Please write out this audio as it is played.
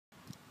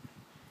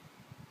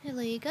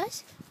Hello you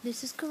guys,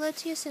 this is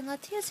Latias and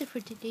Latias, and for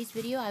today's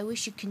video I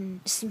wish you can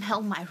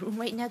smell my room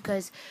right now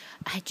because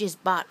I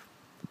just bought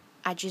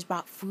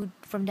food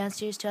from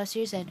downstairs to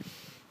upstairs and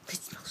it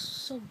smells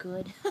so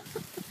good.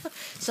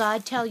 So I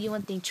tell you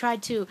one thing, try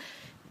to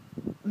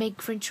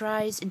make french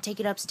fries and take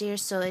it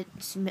upstairs so it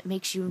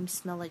makes your room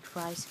smell like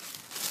fries.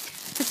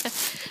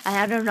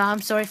 I don't know,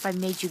 I'm sorry if I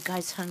made you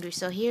guys hungry.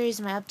 So here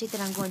is my update that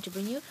I'm going to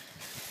bring you.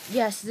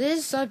 Yes,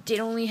 this update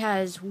only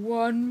has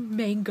one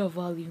manga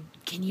volume.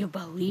 Can you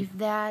believe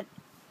that?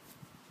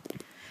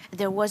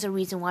 There was a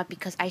reason why,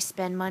 because I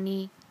spent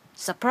money,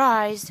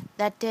 surprise,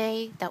 that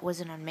day. That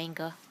wasn't on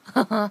manga.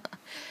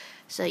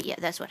 So yeah,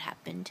 that's what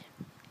happened.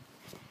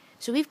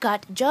 So we've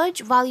got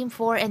Judge Volume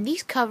 4, and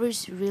these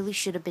covers really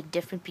should have been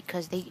different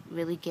because they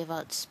really give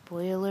out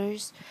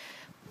spoilers.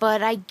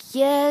 But I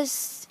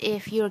guess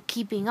if you're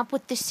keeping up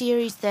with the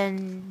series,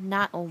 then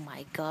not, oh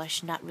my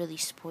gosh, not really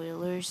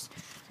spoilers,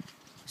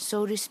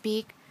 so to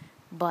speak.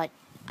 But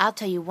I'll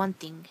tell you one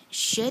thing,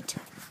 shit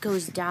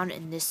goes down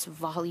in this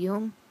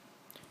volume.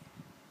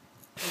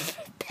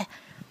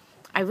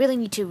 I really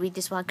need to read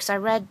this one because I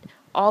read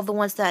all the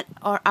ones that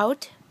are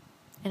out,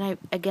 and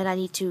I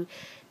need to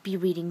be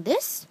reading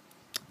this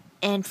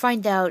and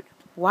find out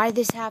why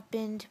this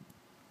happened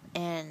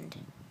and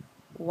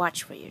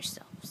watch for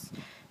yourselves.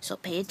 So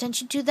pay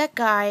attention to that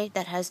guy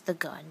that has the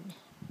gun.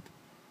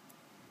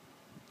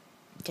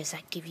 Does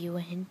that give you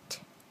a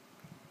hint?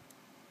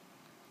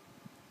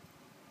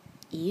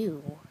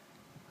 Ew.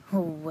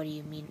 Oh, what do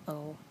you mean,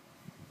 oh?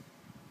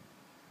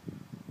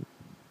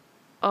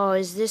 Oh,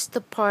 is this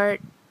the part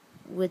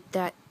with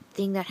that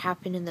thing that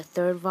happened in the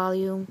third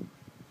volume?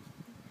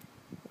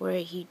 Where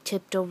he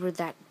tipped over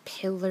that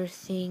pillar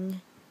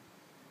thing?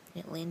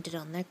 And it landed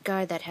on that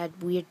guy that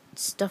had weird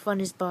stuff on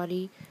his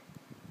body?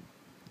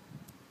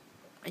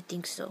 I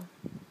think so.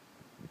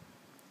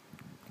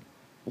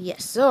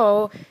 Yes,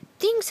 so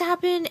things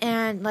happen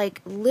and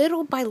like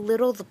little by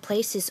little the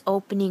place is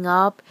opening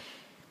up.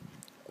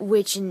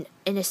 Which in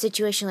a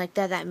situation like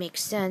that, that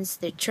makes sense.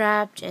 They're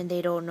trapped and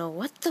they don't know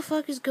what the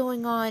fuck is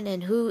going on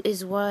and who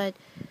is what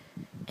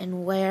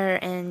and where,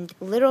 and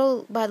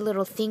little by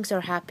little things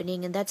are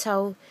happening, and that's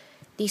how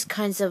these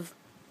kinds of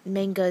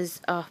mangas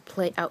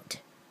play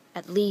out.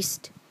 At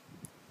least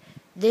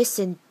this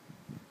and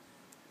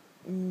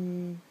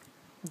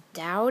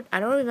Doubt.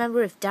 I don't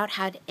remember if Doubt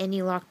had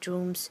any locked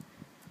rooms.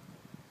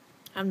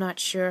 I'm not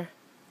sure.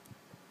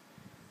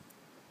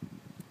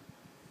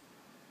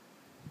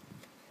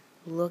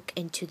 Look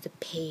into the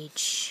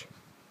page.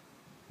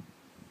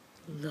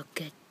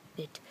 Look at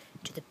it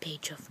to the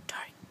page of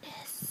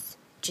darkness.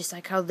 Just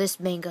like how this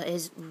manga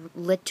is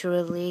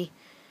literally.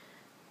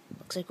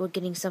 Looks like we're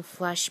getting some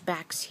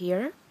flashbacks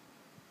here.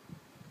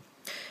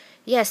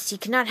 Yes, you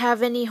cannot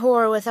have any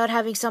horror without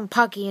having some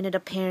Pocky in it,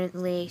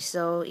 apparently.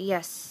 So,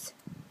 yes.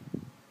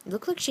 It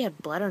looked like she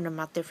had blood on her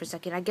mouth there for a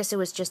second. I guess it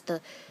was just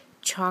the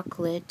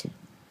chocolate.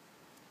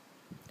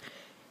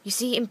 You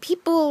see, and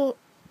people,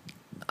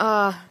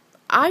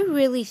 I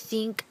really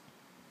think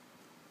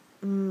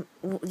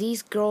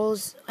these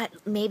girls,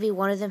 maybe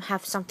one of them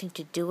have something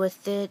to do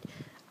with it.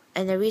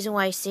 And the reason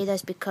why I say that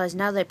is because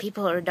now that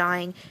people are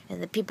dying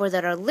and the people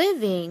that are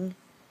living,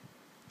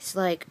 it's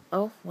like,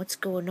 oh, what's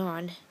going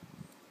on?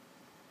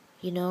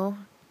 You know?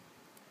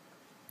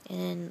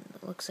 And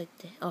it looks like,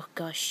 oh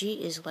gosh, she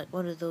is like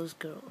one of those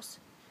girls.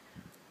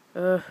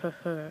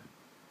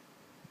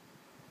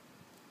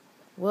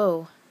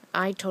 Whoa,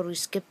 I totally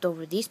skipped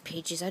over these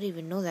pages. I didn't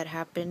even know that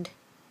happened.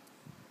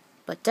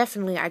 But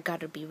definitely I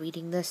gotta be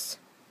reading this.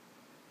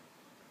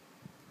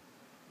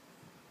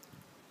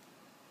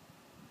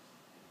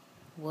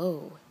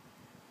 Whoa.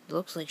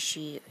 Looks like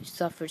she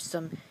suffered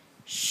some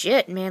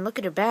shit, man. Look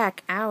at her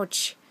back.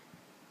 Ouch.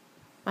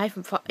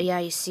 Yeah,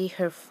 you see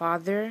her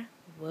father?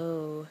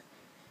 Whoa.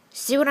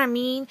 See what I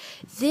mean?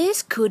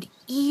 This could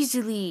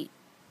easily,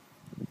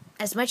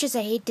 as much as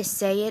I hate to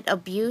say it,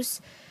 abuse.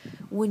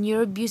 When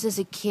you're abused as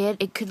a kid,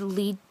 it could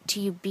lead to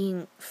you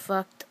being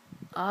fucked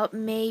up,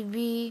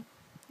 maybe.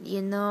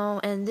 You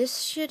know? And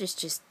this shit is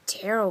just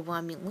terrible.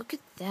 I mean, look at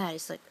that.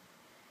 It's like,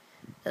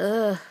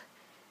 ugh.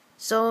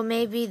 So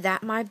maybe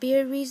that might be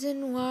a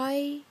reason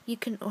why you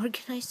can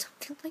organize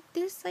something like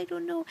this. I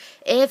don't know.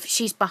 If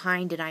she's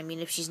behind it, I mean.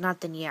 If she's not,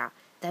 then yeah.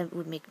 That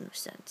would make no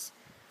sense.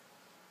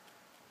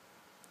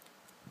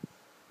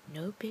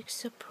 No big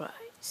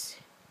surprise.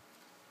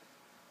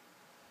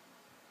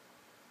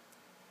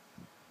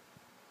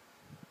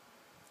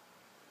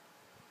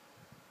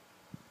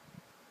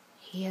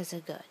 He has a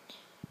gun.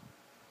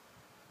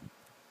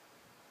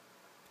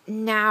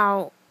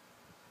 Now,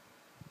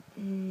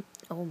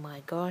 oh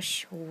my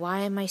gosh, why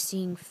am I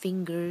seeing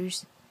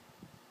fingers?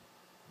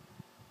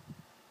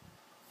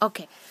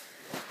 Okay.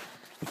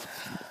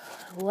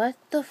 What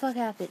the fuck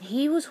happened?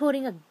 He was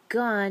holding a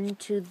gun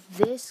to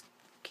this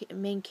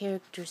main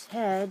character's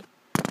head.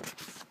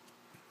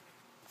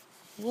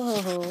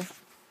 Whoa.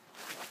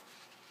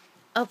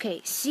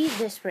 Okay, see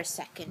this for a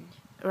second,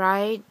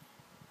 right?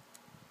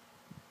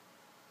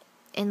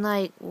 And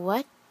like,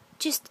 what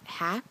just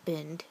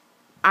happened?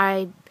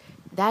 I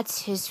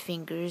That's his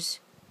fingers.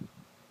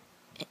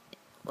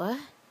 What?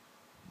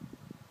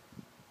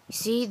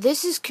 See,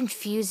 this is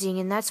confusing,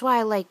 and that's why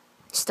I like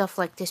stuff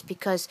like this,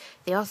 because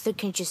the author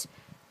can just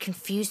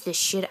confuse the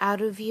shit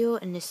out of you,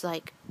 and it's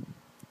like,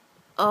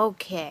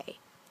 okay.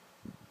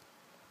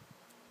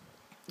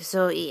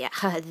 So, yeah,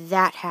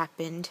 that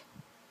happened.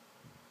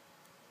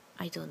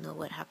 I don't know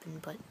what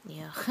happened, but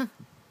yeah.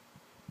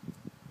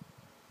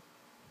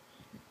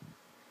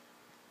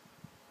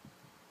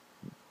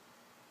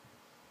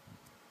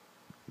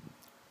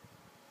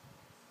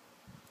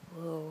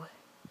 Whoa.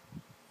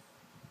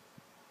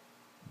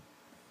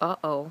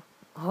 Uh-oh.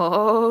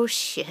 Oh,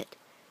 shit.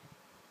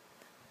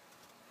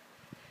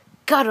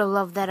 Gotta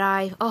love that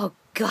eye. Oh,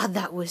 God,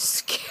 that was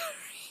scary.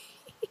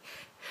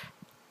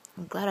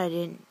 I'm glad I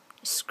didn't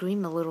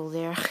scream a little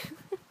there.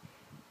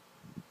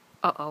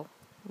 Uh-oh.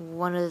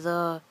 One of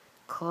the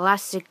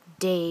classic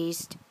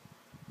dazed.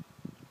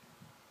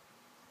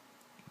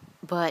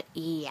 But,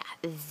 yeah,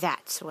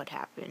 that's what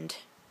happened.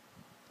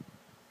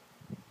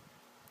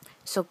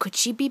 So, could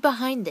she be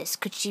behind this?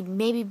 Could she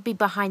maybe be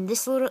behind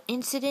this little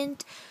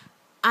incident?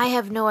 I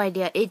have no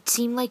idea. It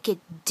seemed like it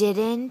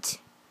didn't.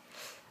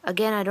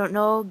 Again, I don't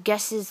know.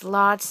 Guesses,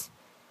 lots.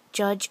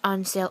 Judge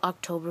on sale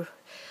October.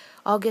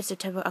 August,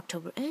 September,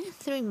 October.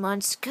 3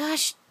 months.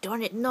 Gosh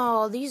darn it.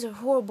 No, these are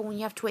horrible when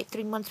you have to wait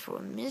 3 months for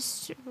a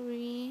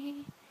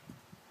mystery.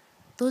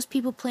 Those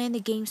people playing the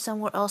game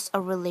somewhere else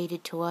are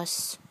related to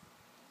us.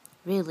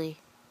 Really.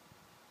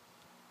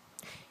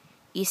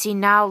 You see,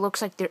 now it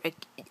looks like they're...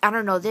 I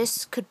don't know,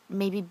 this could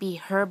maybe be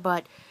her,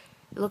 but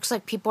it looks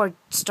like people are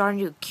starting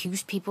to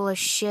accuse people of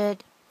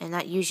shit. And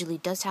that usually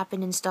does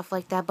happen and stuff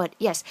like that. But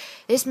yes,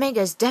 this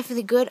manga is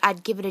definitely good.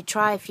 I'd give it a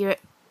try if you're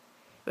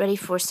ready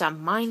for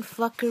some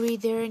mindfuckery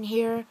there and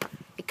here.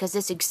 Because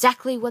that's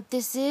exactly what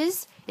this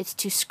is. It's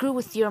to screw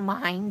with your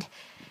mind.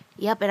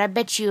 Yep, and I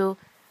bet you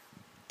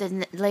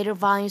the later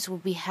volumes will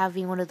be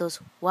having one of those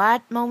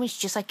what moments,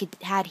 just like it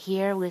had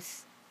here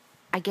with,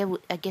 I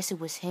guess it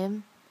was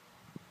him.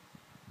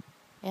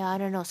 Yeah, I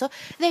don't know. So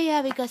there you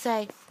have it, guys.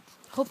 I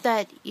hope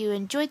that you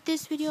enjoyed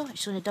this video. I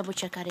just want to double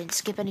check I didn't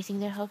skip anything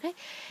there, okay?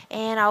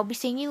 And I'll be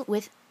seeing you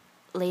with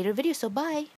later videos. So bye.